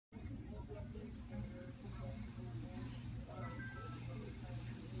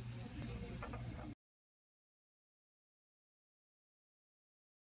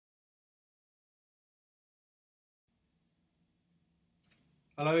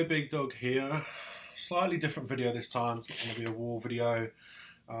Hello, Big Dog here. Slightly different video this time. It's not going to be a war video.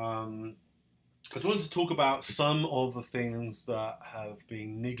 I just wanted to talk about some of the things that have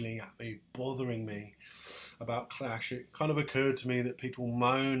been niggling at me, bothering me about Clash. It kind of occurred to me that people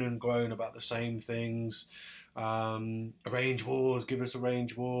moan and groan about the same things. Arrange wars, give us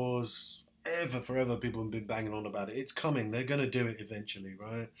arrange wars. Forever, people have been banging on about it. It's coming. They're going to do it eventually,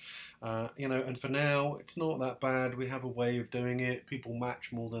 right? And for now, it's not that bad. We have a way of doing it. People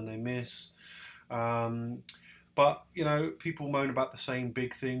match more than they miss. But, people moan about the same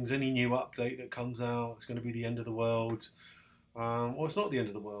big things. Any new update that comes out, it's going to be the end of the world. Well, it's not the end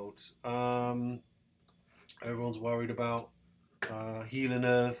of the world. Everyone's worried about healing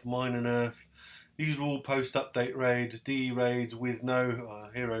Earth, mining Earth. These are all post-update raids, DE raids with no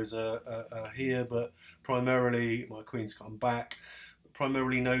heroes here, but primarily, my queen's come back,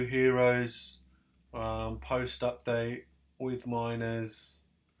 primarily no heroes, post-update with miners.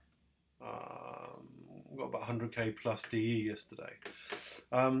 Got about 100k plus DE yesterday.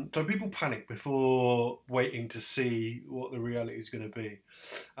 So people panic before waiting to see what the reality is going to be.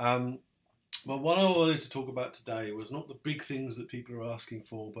 But what I wanted to talk about today was not the big things that people are asking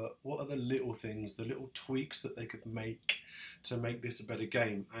for, but what are the little things, the little tweaks that they could make to make this a better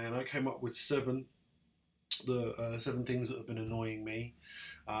game. And I came up with seven things that have been annoying me.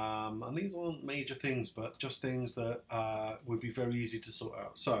 And these aren't major things, but just things that would be very easy to sort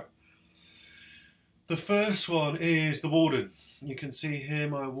out. So, the first one is the Warden. You can see here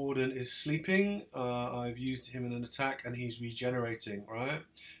my Warden is sleeping. I've used him in an attack and he's regenerating, right?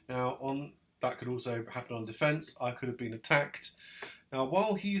 Now, that could also happen on defense. I could have been attacked. Now,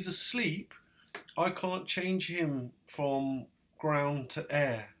 while he's asleep, I can't change him from ground to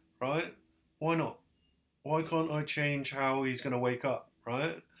air, right? Why not? Why can't I change how he's going to wake up,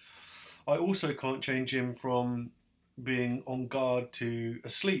 right? I also can't change him from being on guard to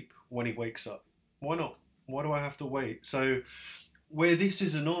asleep when he wakes up. Why not? Why do I have to wait? So where this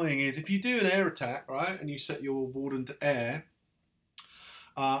is annoying is if you do an air attack, right, and you set your Warden to air,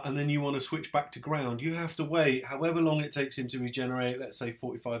 and then you want to switch back to ground, you have to wait however long it takes him to regenerate, let's say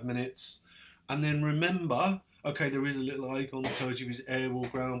 45 minutes, and then remember, okay, there is a little icon that tells you he's air or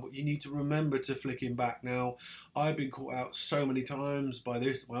ground, but you need to remember to flick him back. Now, I've been caught out so many times by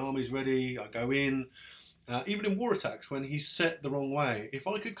this. My army's ready, I go in, even in war attacks, when he's set the wrong way. If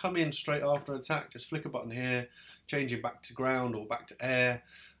I could come in straight after an attack, just flick a button here, change him back to ground or back to air,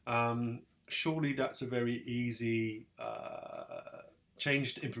 surely that's a very easy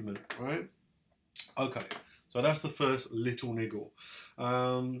change to implement, right? Okay, so that's the first little niggle.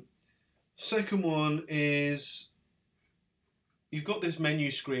 Second one is, you've got this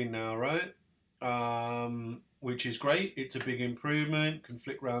menu screen now, right? Which is great. It's a big improvement. Can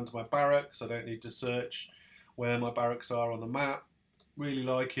flick round to my barracks. I don't need to search where my barracks are on the map. Really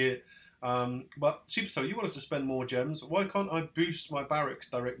like it. But Supercell, you wanted to spend more gems. Why can't I boost my barracks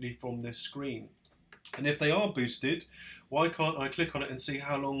directly from this screen? And if they are boosted, why can't I click on it and see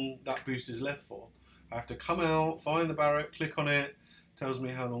how long that boost is left for? I have to come out, find the barrack, click on it, tells me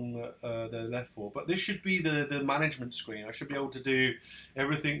how long they're left for. But this should be the management screen. I should be able to do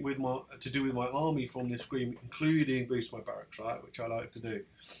everything with my army from this screen, including boost my barracks, right? Which I like to do.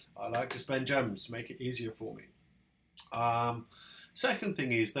 I like to spend gems, make it easier for me. Second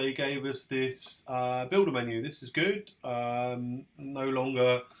thing is they gave us this builder menu. This is good. No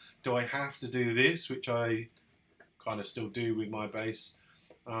longer do I have to do this, which I kind of still do with my base.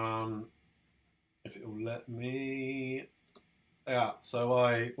 If it will let me. Yeah,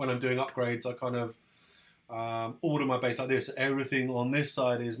 so when I'm doing upgrades, I kind of order my base like this. Everything on this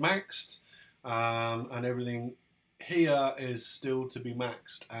side is maxed, and everything here is still to be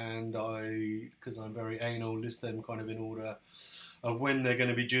maxed. And because I'm very anal, list them kind of in order of when they're going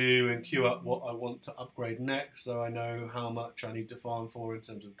to be due and queue up what I want to upgrade next, so I know how much I need to farm for in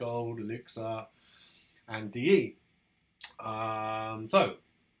terms of gold, elixir, and DE. I've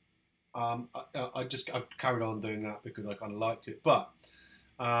carried on doing that because I kind of liked it. But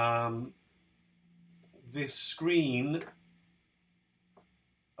this screen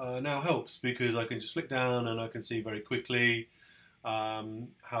now helps because I can just flick down and I can see very quickly how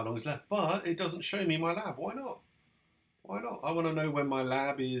long is left. But it doesn't show me my lab. Why not? Why not? I want to know when my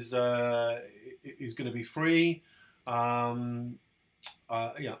lab is going to be free. Yeah,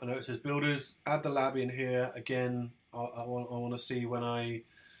 I know it says builders. Add the lab in here again. I want to see when I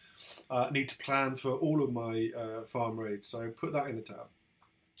need to plan for all of my farm raids. So put that in the tab.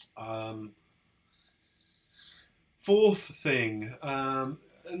 Fourth thing, and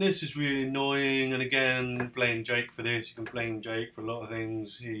this is really annoying. And again, blame Jake for this. You can blame Jake for a lot of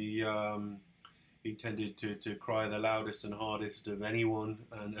things. he tended to cry the loudest and hardest of anyone.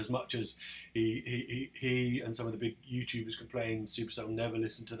 And as much as he and some of the big YouTubers complain Supercell never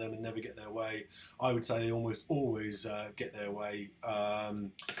listen to them and never get their way, I would say they almost always get their way.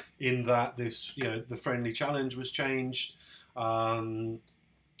 In that this, the friendly challenge was changed, and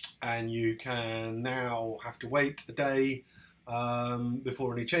you can now have to wait a day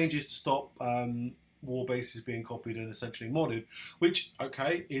before any changes to stop war bases being copied and essentially modded, which,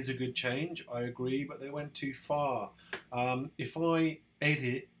 okay, is a good change, I agree, but they went too far. If I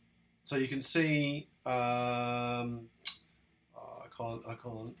edit, so you can see, I can't,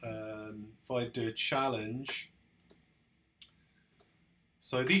 if I do a challenge,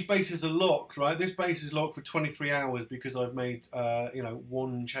 so these bases are locked, right? This base is locked for 23 hours because I've made,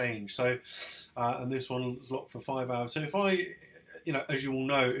 one change. So, and this one is locked for 5 hours. So if I, as you all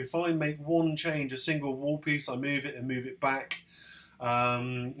know, if I make one change, a single wall piece, I move it and move it back,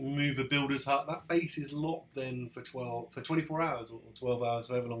 move a builder's hut, that base is locked then for 24 hours or 12 hours,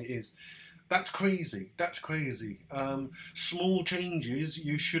 however long it is. That's crazy. That's crazy. Small changes,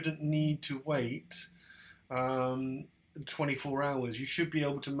 you shouldn't need to wait 24 hours. You should be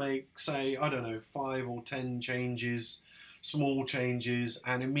able to make, say, I don't know, 5 or 10 changes, small changes,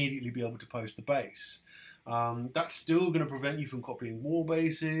 and immediately be able to post the base. That's still going to prevent you from copying war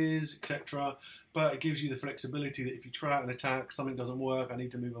bases, etc. But it gives you the flexibility that if you try out an attack, something doesn't work, I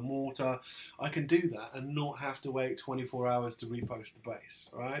need to move a mortar, I can do that and not have to wait 24 hours to repost the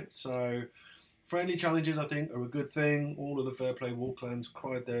base, right? So friendly challenges, I think, are a good thing. All of the Fair Play War clans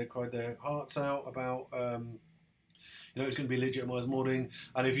cried their hearts out about it's going to be legitimised modding,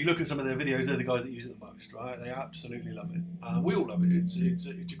 and if you look at some of their videos, they're the guys that use it the most, right? They absolutely love it. We all love it. It's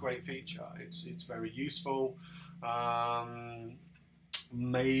a great feature. It's very useful.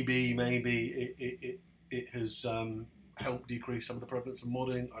 Maybe it has helped decrease some of the prevalence of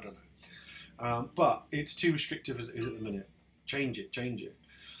modding. I don't know, but it's too restrictive as it is at the minute. Change it.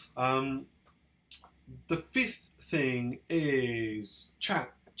 The fifth thing is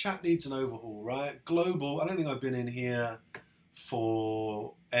chat. Chat needs an overhaul, right? Global, I don't think I've been in here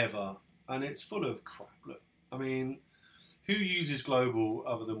forever, and it's full of crap. Look, I mean, who uses global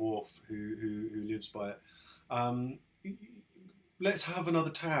other than Worf, who lives by it? Let's have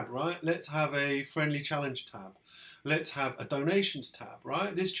another tab, right? Let's have a friendly challenge tab. Let's have a donations tab,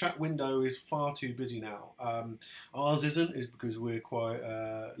 right? This chat window is far too busy now. Ours isn't, is because we're quite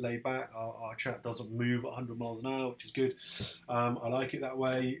laid back. Our chat doesn't move at 100 miles an hour, which is good. I like it that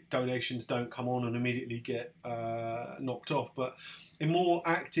way. Donations don't come on and immediately get knocked off. But in more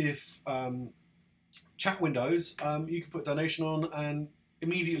active chat windows, you can put donation on and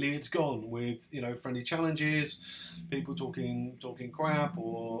immediately it's gone with friendly challenges, people talking crap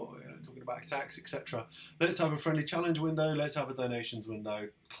or talking about attacks, etc. Let's have a friendly challenge window. Let's have a donations window.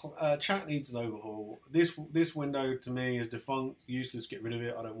 Chat needs an overhaul. This window to me is defunct, useless. Get rid of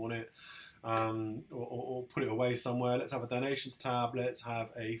it. I don't want it. Or put it away somewhere. Let's have a donations tab. Let's have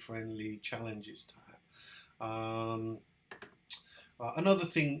a friendly challenges tab. Another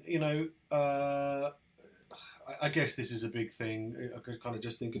thing, I guess this is a big thing. I was kind of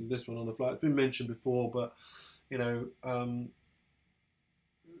just thinking this one on the fly. It's been mentioned before, but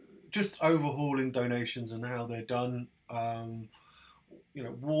just overhauling donations and how they're done.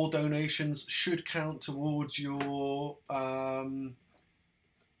 War donations should count towards your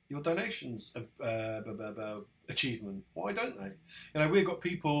donations achievement. Why don't they? We've got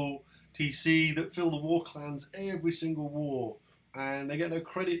people TC that fill the war clans every single war, and they get no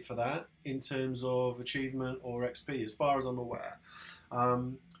credit for that in terms of achievement or XP, as far as I'm aware.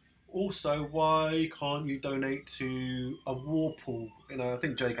 Also, why can't you donate to a war pool? I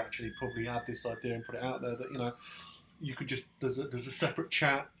think Jake actually probably had this idea and put it out there that, you could just, there's a separate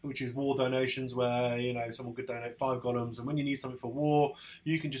chat, which is war donations, where, someone could donate 5 golems, and when you need something for war,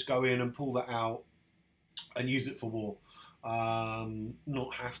 you can just go in and pull that out and use it for war.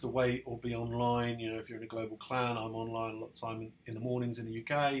 Not have to wait or be online. If you're in a global clan, I'm online a lot of time in the mornings in the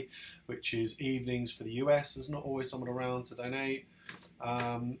UK, which is evenings for the US. There's not always someone around to donate,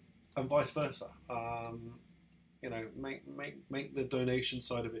 and vice versa. Make the donation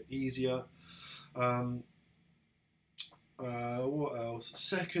side of it easier. What else?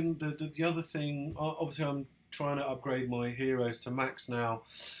 Second, the other thing, obviously I'm trying to upgrade my heroes to max now,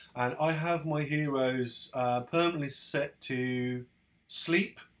 and I have my heroes permanently set to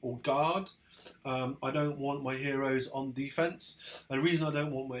sleep or guard. I don't want my heroes on defense. And the reason I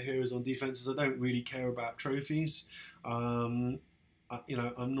don't want my heroes on defense is I don't really care about trophies. I'm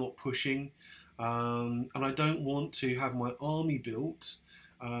not pushing, and I don't want to have my army built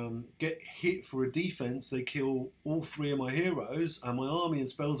get hit for a defense, they kill all 3 of my heroes, and my army and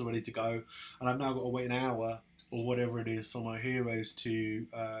spells are ready to go, and I've now got to wait an hour or whatever it is for my heroes to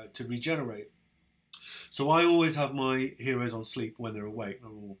regenerate. So I always have my heroes on sleep when they're awake.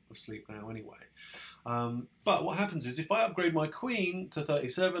 They're all asleep now anyway. But what happens is, if I upgrade my queen to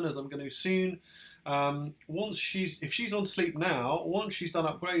 37, as I'm going to soon, if she's on sleep now, once she's done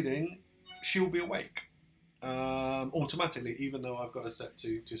upgrading, she will be awake automatically, even though I've got her set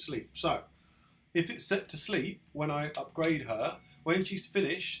to sleep. So if it's set to sleep when I upgrade her, when she's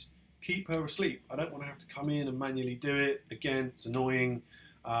finished, keep her asleep. I don't want to have to come in and manually do it. Again, it's annoying.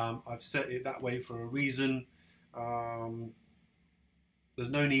 I've set it that way for a reason. There's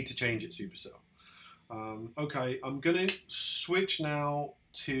no need to change it, Supercell. Okay, I'm going to switch now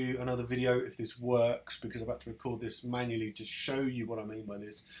to another video if this works, because I've had to record this manually to show you what I mean by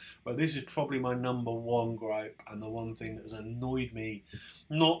this. But this is probably my #1 gripe, and the one thing that has annoyed me,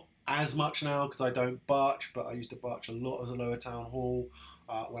 not as much now because I don't barch, but I used to barch a lot as a lower town hall.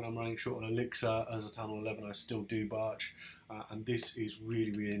 When I'm running short on elixir as a town hall 11, I still do barch, and this is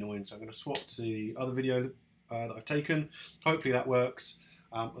really, really annoying. So I'm going to swap to the other video that I've taken. Hopefully that works.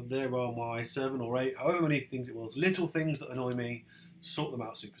 There are my 7 or 8, however many things it was, little things that annoy me. Sort them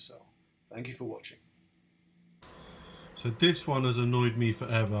out, Supercell. Thank you for watching. So this one has annoyed me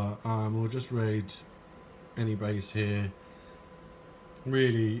forever. We'll just raid any base here.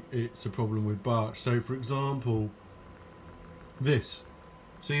 Really, it's a problem with barch. So for example, this.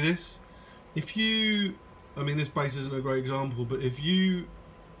 See this? If you, I mean, this base isn't a great example, but if you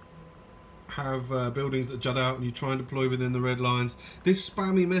have buildings that jut out and you try and deploy within the red lines, this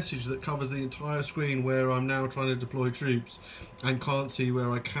spammy message that covers the entire screen where I'm now trying to deploy troops and can't see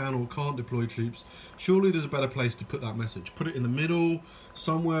where I can or can't deploy troops, surely there's a better place to put that message. Put it in the middle,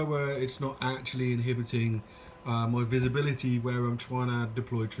 somewhere where it's not actually inhibiting my visibility where I'm trying to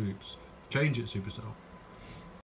deploy troops. Change it, Supercell.